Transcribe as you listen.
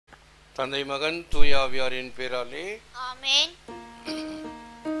தந்தை மகன் தூய ஆவியாரின் பேராலே ஆமென்.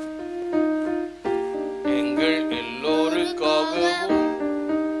 எங்கள் எல்லோருக்காகவும்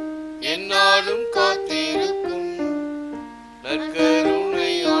என்னாலும் காத்திருக்கும்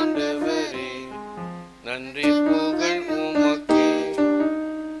நற்கருணை ஆண்டவரே, நன்றி புகழ் உமக்கே.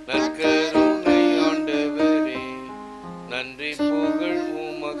 நற்கருணை ஆண்டவரே, நன்றி புகழ்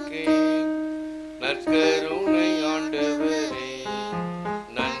உமக்கே. நற்கருணை ஆண்டவரே,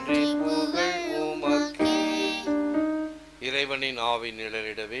 நன்றி புகழ் உமக்கே. இறைவனின் ஆவி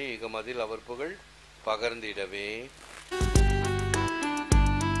நிழலிடவே இகமதில் அவர் புகழ் பகர்ந்திடவே.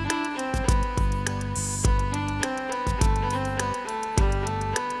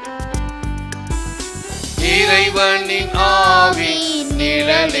 இறைவனின் ஆவி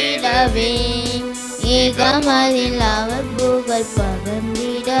நிழலிடவே இகமதில் அவர் புகழ்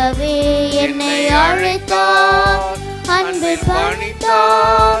பகர்ந்திடவே. என்னை அழைத்தார், அன்பில்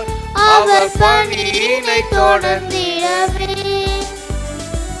பணித்தார், அவர் பணியினை தொடர்ந்திடவே.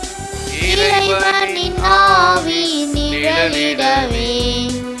 இறைவனின் ஆவி நிழலிடவே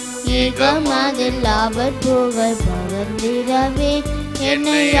இகமதில் அவர் புகழ் பகர்ந்திடவே.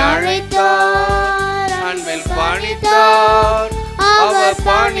 என்னை அழைத்தார், அன்பில் பணித்தார், அவர்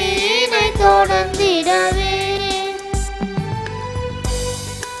பணியினை தொடர்ந்திடவே.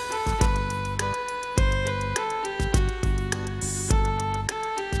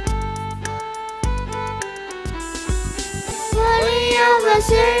 வலியவர்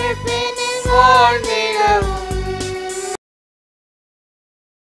செழிப்பினில் வாழ்ந்திடவும்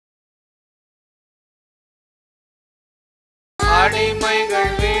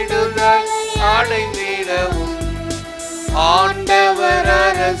அடிமைகள் விடுதலை அடைந்திடவும் ஆண்டவர்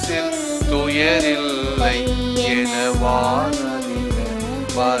அரசில் துயரில்லை என வானதில்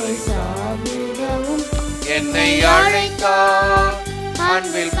பறைசாற்றிடவும். என்னை அழைத்தார்,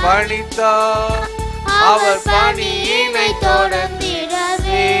 அன்பில் பணித்தார், அவர் பணியினை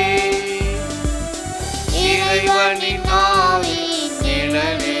தொடர்ந்திடவே. இறைவனின் ஆவி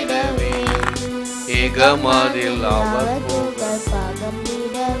நிழலிடவே இகமதில் அவர் புகழ்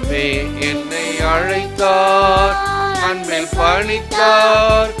பகர்ந்திடவே. என்னை அழைத்தார், அன்பில்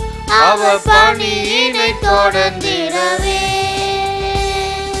பணித்தார், அவர் பணியினை தொடர்ந்திடவே.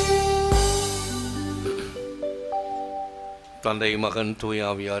 தந்தை மகன் தூய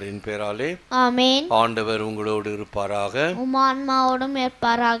ஆவியாரின் பேராலே ஆமென். ஆண்டவர் உங்களோடு இருப்பாராக, உம் ஆன்மாவோடும்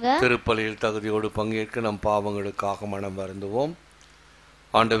இருப்பாராக. திருப்பலியில் தகுதியோடு பங்கேற்க நம் பாவங்களுக்காக மனம் வருந்துவோம்.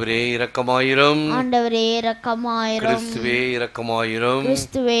 ஆண்டவரே இரக்கமாயிரும். ஆண்டவரே இரக்கமாயிரும். கிறிஸ்துவே இரக்கமாயிரும்.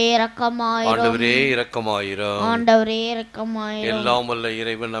 கிறிஸ்துவே இரக்கமாயிரும். ஆண்டவரே இரக்கமாயிரும். ஆண்டவரே இரக்கமாயிரும். எல்லாம் வல்ல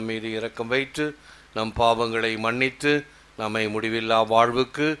இறைவன் நம் மீது இரக்கம் வைத்து நம் பாவங்களை மன்னித்து நம்மை முடிவில்லா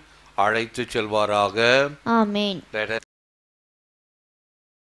வாழ்வுக்கு அழைத்து செல்வாராக. ஆமென்.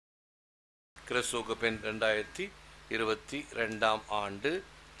 கிறிஸ்துவுக்கு பின் 2022 ஆண்டு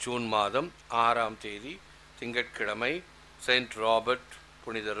ஜூன் மாதம் 6ஆம் தேதி திங்கட்கிழமை Saint Robert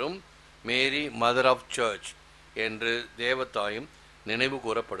புனிதரும் Mary mother of search என்று தேவதாயும் நினைவு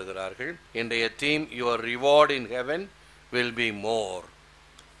கூறப்படுகிறார்கள். இன்றைய theme your reward in heaven will be more.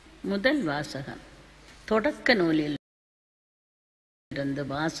 முதல் வாசகம் தொடக்க நூலில் இருந்து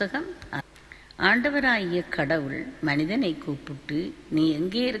வாசகம். ஆண்டவராகிய கடவுள் மனிதனை கூப்பிட்டு, நீ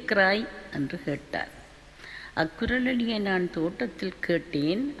எங்கே இருக்கிறாய் என்று கேட்டார். அக்குரலடியை நான் தோட்டத்தில்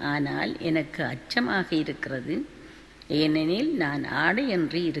கேட்டேன், ஆனால் எனக்கு அச்சமாக இருக்கிறது, ஏனெனில் நான்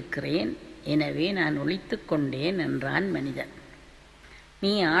ஆடையின்றி இருக்கிறேன், எனவே நான் ஒளித்து கொண்டேன் என்றான் மனிதன்.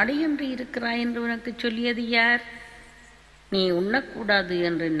 நீ ஆடையின்றி இருக்கிறாய் என்று உனக்கு சொல்லியது யார்? நீ உண்ணக்கூடாது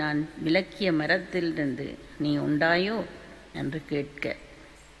என்று நான் விலக்கிய மரத்திலிருந்து நீ உண்டாயோ என்று கேட்க,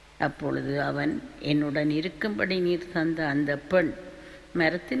 அப்பொழுது அவன், என்னுடன் இருக்கும்படி நீர் தந்த அந்த பெண்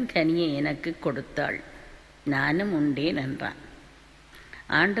மரத்தின் கனியை எனக்கு கொடுத்தாள், நானும் உண்டேன் என்றான்.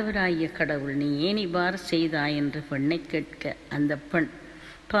 ஆண்டவராகிய கடவுள், நீ ஏன் இவ்வாறு செய்தாய் என்று பெண்ணை கேட்க, அந்த பெண்,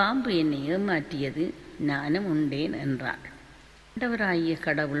 பாம்பு என்னை ஏமாற்றியது, நானும் உண்டேன் என்றாள். ஆண்டவராகிய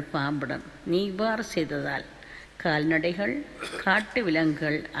கடவுள் பாம்பிடம், நீ இவ்வாறு செய்ததால் கால்நடைகள், காட்டு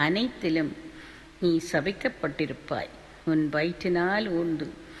விலங்குகள் அனைத்திலும் நீ சபிக்கப்பட்டிருப்பாய். உன் வயிற்றினால் உண்டு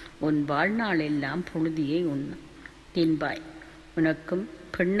உன் வாழ்நாள் எல்லாம் புழுதியை தின்பாய். உனக்கும்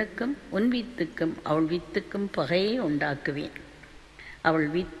பெண்ணுக்கும் உன் வித்துக்கும் அவள் வித்துக்கும் பகையை உண்டாக்குவேன். அவள்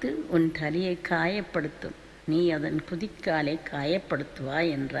வித்து உன் தலையை காயப்படுத்தும், நீ அதன் குதிக்காலை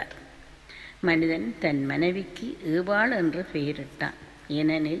காயப்படுத்துவாய் என்றார். மனிதன் தன் மனைவிக்கு ஏவாள் என்று பெயரிட்டான்,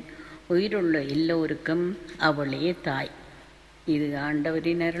 ஏனெனில் உயிருள்ள எல்லோருக்கும் அவளே தாய். இது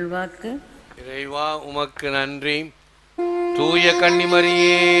ஆண்டவரின் அருள்வாக்கு. இறைவா உமக்கு நன்றி. தூய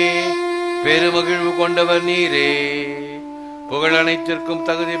கன்னிமரியே, பெருமகிழ்வு கொண்டவர் நீரே, புகழ் அனைத்திற்கும்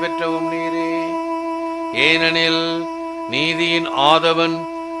தகுதி பெற்றவும் நீரே. ஏனெனில் நீதியின் ஆதவன்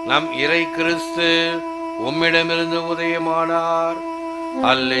நம் இறை கிறிஸ்து உம்மிடமிருந்து உதயமானார்.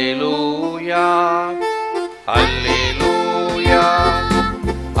 அல்லேலூயா, அல்லேலூயா,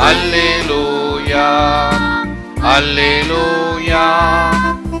 அல்லேலூயா, அல்லேலூயா,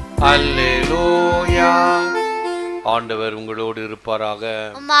 அல்லேலூயா. ஆண்டவர் உங்களோடு இருப்பாராக.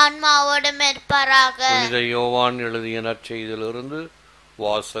 ஆன்மாவோடும் இருப்பாராக. புனித யோவான் எழுதிய நற்செய்தியிலிருந்து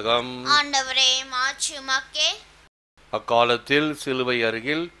வாசகம். ஆண்டவரே மாட்சி உமக்கே. அக்காலத்தில் சிலுவை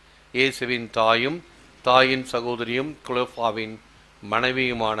அருகில் இயேசுவின் தாயும் தாயின் சகோதரியும் குலோபாவின்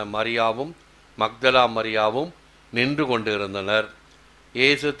மனைவியுமான மரியாவும் மக்தலா மரியாவும் நின்று கொண்டிருந்தனர்.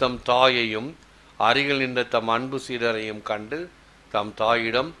 இயேசு தம் தாயையும் அருகில் நின்ற தம் அன்பு சீடரையும் கண்டு தம்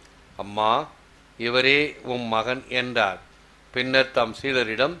தாயிடம், அம்மா, இவரே உம் மகன் என்றார். பின்னர் தம்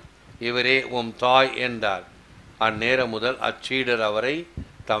சீடரிடம், இவரே உம் தாய் என்றார். அந்நேரம் முதல் அச்சீடர் அவரை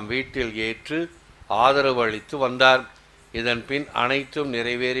தம் வீட்டில் ஏற்று ஆதரவு அளித்து வந்தார். இதன் பின் அனைத்தும்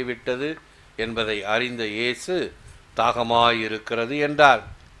நிறைவேறிவிட்டது என்பதை அறிந்த இயேசு, தாகமாயிருக்கிறது என்றார்.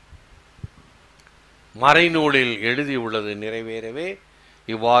 மறைநூலில் எழுதியுள்ளது நிறைவேறவே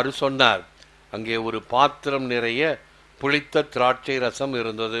இவ்வாறு சொன்னார். அங்கே ஒரு பாத்திரம் நிறைய புளித்த திராட்சை ரசம்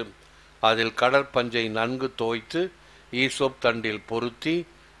இருந்தது. அதில் கடற்பஞ்சை நன்கு தோய்த்து ஈசோப் தண்டில் பொருத்தி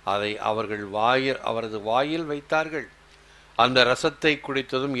அதை அவரது வாயில் வைத்தார்கள். அந்த ரசத்தை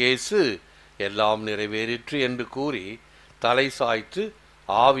குடித்ததும் இயேசு, எல்லாம் நிறைவேறிற்று என்று கூறி தலை சாய்த்து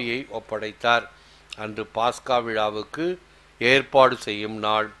ஆவியை ஒப்படைத்தார். அன்று பாஸ்கா விழாவுக்கு ஏற்பாடு செய்யும்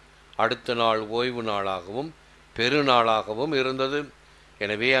நாள். அடுத்த நாள் ஓய்வு நாளாகவும் பெருநாளாகவும் இருந்தது.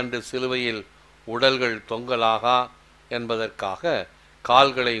 எனவே அன்று சிலுவையில் உடல்கள் தொங்கலாகா என்பதற்காக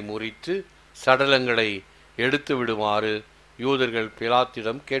கால்களை முறித்து சடலங்களை எடுத்து விடுமாறு யூதர்கள்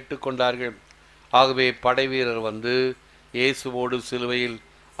பிலாத்திடம் கேட்டுக்கொண்டார்கள். ஆகவே படைவீரர் வந்து இயேசுவோடு சிலுவையில்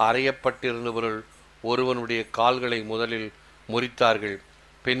அறையப்பட்டிருந்தவர்கள் ஒருவனுடைய கால்களை முதலில் முறித்தார்கள்.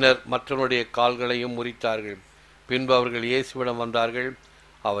 பின்னர் மற்றவனுடைய கால்களையும் முறித்தார்கள். பின்பு அவர்கள் இயேசுவிடம் வந்தார்கள்.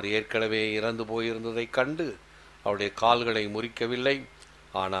 அவர் ஏற்கனவே இறந்து போயிருந்ததை கண்டு அவருடைய கால்களை முறிக்கவில்லை.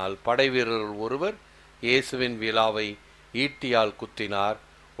 ஆனால் படைவீரர் ஒருவர் இயேசுவின் விலாவை ஈட்டியால் குத்தினார்.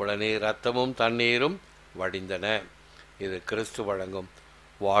 உடனே இரத்தமும் தண்ணீரும் வடிந்தன. இது கிறிஸ்து வழங்கும்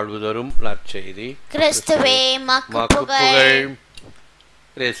வாழ்வு தரும் நற்செய்தி. கிறிஸ்துவே மக்கு புகழ்.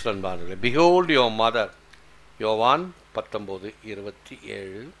 Behold your mother. யோவான்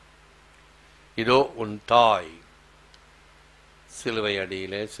 19:27. இதோ உன் தாய். சிலுவை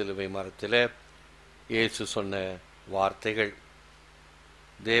அடியிலே, சிலுவை மரத்திலே இயேசு சொன்ன வார்த்தைகள்.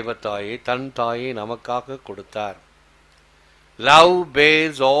 தேவதாயை, தன் தாயை நமக்காக கொடுத்தார். Love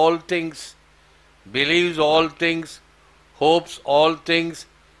bears all things, believes all things, hopes all things,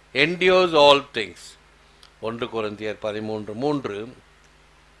 endures all things. 1 கொரிந்தியர் 13:3.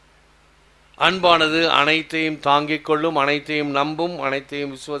 அன்பானது அனைத்தையும் தாங்கிக் கொள்ளும், அனைத்தையும் நம்பும்,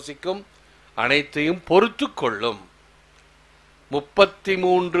 அனைத்தையும் விசுவசிக்கும், அனைத்தையும் பொறுத்து கொள்ளும்.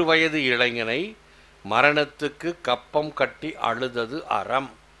 33 வயது இளைஞனை மரணத்துக்கு கப்பம் கட்டி அழுதது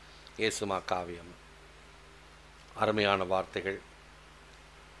அறம். இயேசுமா காவியம். அருமையான வார்த்தைகள்.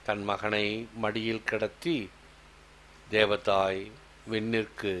 தன் மகனை மடியில் கிடத்தி தேவதாய்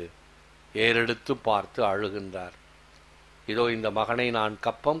விண்ணிற்கு ஏறெடுத்து பார்த்து அழுகின்றார். இதோ இந்த மகனை நான்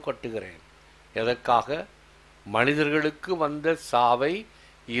கப்பம் கட்டுகிறேன். எதற்காக? மனிதர்களுக்கு வந்த சாவை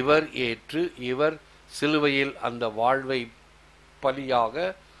இவர் ஏற்று, இவர் சிலுவையில் அந்த வாழ்வை பலியாக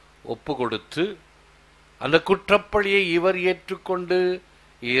ஒப்பு கொடுத்து, அந்த குற்றப்பழியை இவர் ஏற்றுக்கொண்டு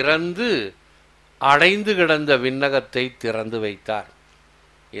இறந்து அடைந்து கிடந்த விண்ணகத்தை திறந்து வைத்தார்.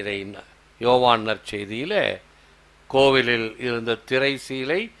 இதை யோவான் நற்செய்தியில கோவிலில் இருந்த திரை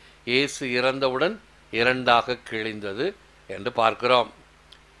சீலை இயேசு இறந்தவுடன் 2ஆக கிழிந்தது என்று பார்க்கிறோம்.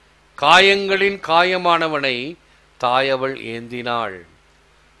 காயங்களின் காயமானவனை தாயவள் ஏந்தினாள்.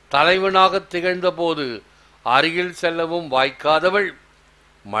 தலைவனாக திகழ்ந்த போது அருகில் செல்லவும் வாய்க்காதவள்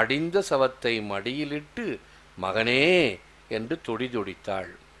மடிந்த சவத்தை மடியிலிட்டு மகனே என்று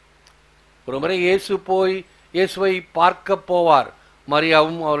துடிதுடித்தாள். ஒருமுறை இயேசுவை பார்க்க போவார்.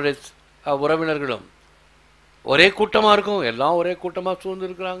 மரியாவும் அவருடைய உறவினர்களும். ஒரே கூட்டமாக இருக்கும், எல்லாம் ஒரே கூட்டமாக சூழ்ந்து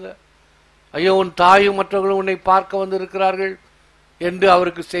இருக்கிறாங்க. ஐயோ, உன் தாயும் மற்றவர்களும் உன்னை பார்க்க வந்து இருக்கிறார்கள் என்று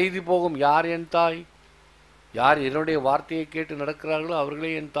அவருக்கு செய்தி போகும். யார் என் தாய்? யார் என்னுடைய வார்த்தையை கேட்டு நடக்கிறார்களோ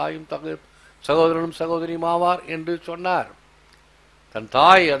அவர்களே என் தாயும் சகோதரனும் சகோதரியும் ஆவார் என்று சொன்னார். தன்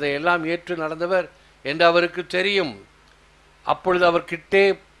தாய் அதையெல்லாம் ஏற்று நடந்தவர் என்று அவருக்கு தெரியும். அப்பொழுது அவர் கிட்டே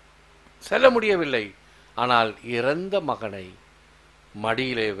செல்ல முடியவில்லை. ஆனால் இறந்த மகனை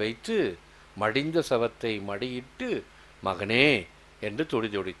மடியிலே வைத்து மடிந்த சவத்தை மடியிட்டு மகனே என்று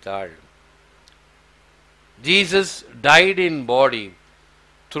துடிதுடித்தாள். Jesus died in body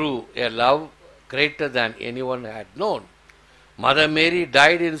through a love greater than anyone had known. Mother Mary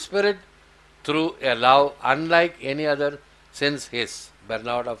died in spirit through a love unlike any other since his.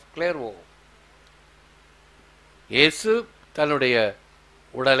 Bernard of Clairvaux. இயேசு தன்னுடைய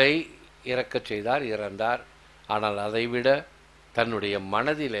உடலை இறக்கச் செய்தார், இறந்தார். ஆனால் அதைவிட தன்னுடைய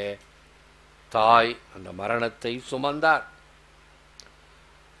மனதிலே தாய் அந்த மரணத்தை சுமந்தார்.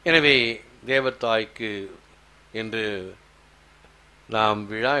 எனவே தேவத்தாய்க்கு என்று நாம்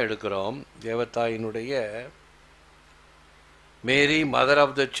விழா எடுக்கிறோம். தேவத்தாயினுடைய மேரி மதர்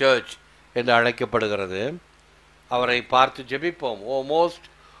ஆஃப் த சர்ச் என்று அழைக்கப்படுகிறது. அவரை பார்த்து ஜெபிப்போம். ஓ most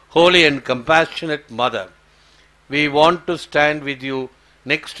Holi and compassionate mother, we want to stand with you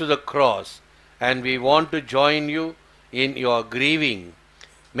next to the cross and we want to join you in your grieving.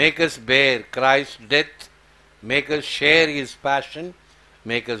 Make us bear Christ's death, make us share his passion,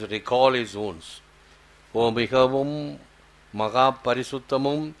 make us recall his wounds. ஓ மிகவும் மகா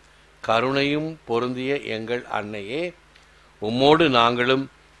பரிசுத்தமும் கருணையும் பொருந்திய எங்கள் அன்னையே, உம்மோடு நாங்களும்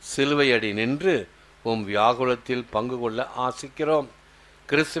சிலுவையடி நின்று உம் வியாகுலத்தில் பங்கு கொள்ள ஆசிக்கிறோம்.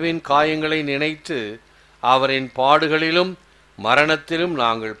 கிறிஸ்துவின் காயங்களை நினைத்து அவரின் பாடுகளிலும் மரணத்திலும்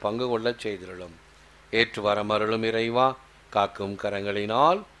நாங்கள் பங்கு கொள்ளச் செய்திருளும். ஏற்று வரமருளும் இறைவா, காக்கும்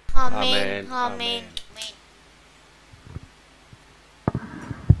கரங்களினால். ஆமென். ஆமென்.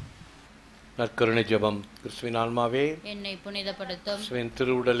 நற்கருணை ஜெபம். கிறிஸ்துவின் ஆன்மாவே என்னை புனிதப்படுத்தும். கிறிஸ்துவின்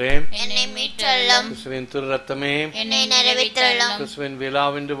திருவுடலே என்னை மீட்டருளும். கிறிஸ்துவின் திரு ரத்தமே என்னை நிறைவேற்றலும். கிறிஸ்துவின்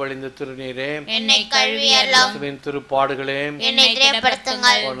விழாவின்று வழிந்த திருநீரே என்னை கழுவியலும். கிறிஸ்துவின் திருப்பாடுகளே என்னை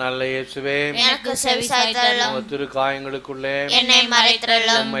திடப்படுத்துங்கள். ஓ நல்ல இயேசுவே, எனக்கு செவிசாய்த்தருளும். உமது திரு காயங்களுக்குள்ளே என்னை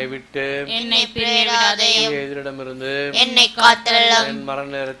மறைத்தருளும். உம்மை விட்டு என்னை பிரிவிடாதேயும். எதிரிடமிருந்து என்னை காத்தருளும். என் மரண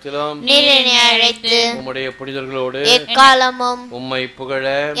நேரத்திலும் நீர் என்னை அழைத்து உம்முடைய புனிதர்களோடு எக்காலமும் உம்மை புகழ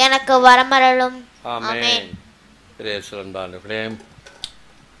எனக்கு வரமருளும். ஆமென். அன்பானவர்களே,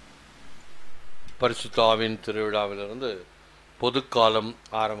 பரிசுத்தாவின் திருவிழாவிலிருந்து பொதுக்காலம்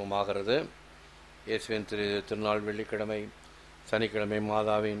ஆரம்பமாகிறது. இயேசுவின் திருநாள் வெள்ளிக்கிழமை, சனிக்கிழமை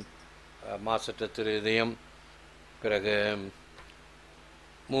மாதாவின் மாசற்ற திரு இதயம், பிறகு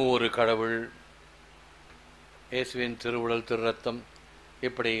மூவொரு கடவுள், இயேசுவின் திருவுடல் திரு ரத்தம்,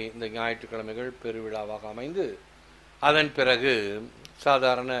 இப்படி இந்த ஞாயிற்றுக்கிழமைகள் பெருவிழாவாக அமைந்து அதன் பிறகு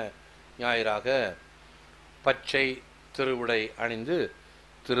சாதாரண ஞாயிறாக பச்சை திருவுடை அணிந்து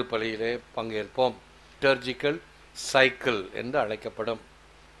திருப்பலியிலே பங்கேற்போம். லிட்டர்ஜிக்கல் சைக்கிள் என்று அழைக்கப்படும்.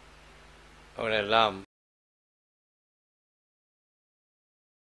 அவனெல்லாம்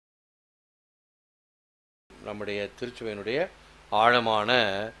நம்முடைய திருச்சபையினுடைய ஆழமான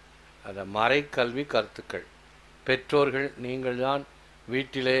அந்த மறைக்கல்வி கருத்துக்கள். பெற்றோர்கள் நீங்கள்தான்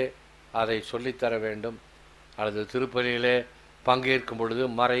வீட்டிலே அதை சொல்லித்தர வேண்டும். அல்லது திருப்பலியிலே பங்கேற்கும் பொழுது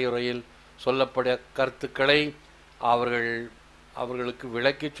மறையுறையில் சொல்லப்பட கருத்துக்களை அவர்களுக்கு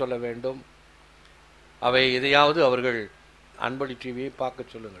விளக்கி சொல்ல வேண்டும். அவை எதையாவது அவர்கள் அன்பொலி டிவியை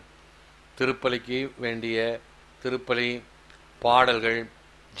பார்க்க சொல்லுங்கள். திருப்பலிக்கு வேண்டிய திருப்பலி பாடல்கள்,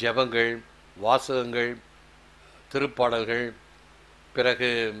 ஜெபங்கள், வாசகங்கள், திருப்பாடல்கள்,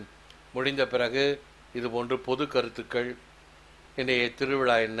 பிறகு முடிந்த பிறகு இதுபோன்று பொது கருத்துக்கள், இன்றைய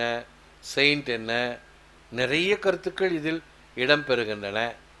திருவிழா என்ன, செயின்ட் என்ன, நிறைய கருத்துக்கள் இதில் இடம்பெறுகின்றன.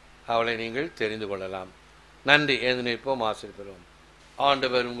 அவளை நீங்கள் தெரிந்து கொள்ளலாம். நன்றி. எழுந்து நிற்போம், ஆசீர்வதிப்போம்.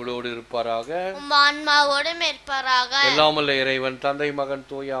 ஆண்டவர் உங்களோடு இருப்பாராக, ஆன்மாவோடும் இருப்பாராக. எல்லாமல்ல இறைவன் தந்தை மகன்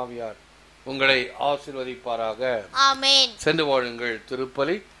தூய ஆவியார் உங்களை ஆசீர்வதிப்பாராக. ஆமென். சென்று வாழுங்கள்.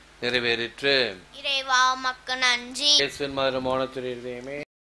 திருப்பலி நிறைவேறிற்று. இறைவா உமக்கு நன்றி. இயேசுவின் மதுரமான திரு இதயமே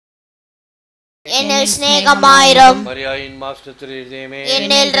என்னில் சிநேகமாயிரும். மரியாயின் மாஸ்டர் திரு இதயமே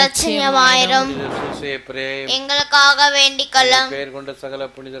என்னில் இரட்சணியமாயிரும். எங்களுக்காக வேண்டிக் கொள்ளும். பெயர் கொண்ட சகல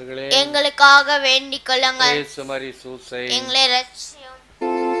புனிதர்களே எங்களுக்காக வேண்டிக் கொள்ளுங்கள். இயேசு மரி சூசை எங்களை இரட்சியும்.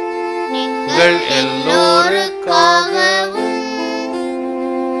 நீங்கள் எல்லோருக்காகவும்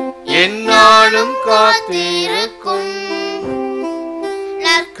எந்நாளும் காத்திருக்கும்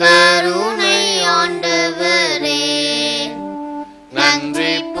நற்கருணை ஆண்டவரே,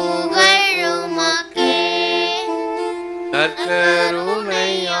 நன்றி புகழுமக்கே. நற்கருணை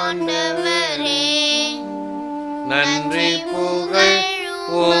ஆண்டவரே, நன்றி புகழ்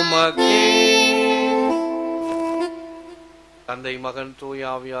உமக்கே. தந்தை மகன் தூய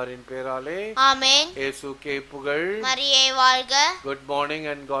ஆவியாரின் பேராலே ஆமென். இயேசுக்கே புகழ். மரியே வாழ்க. Good morning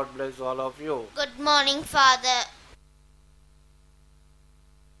and God bless all of you. Good morning, Father.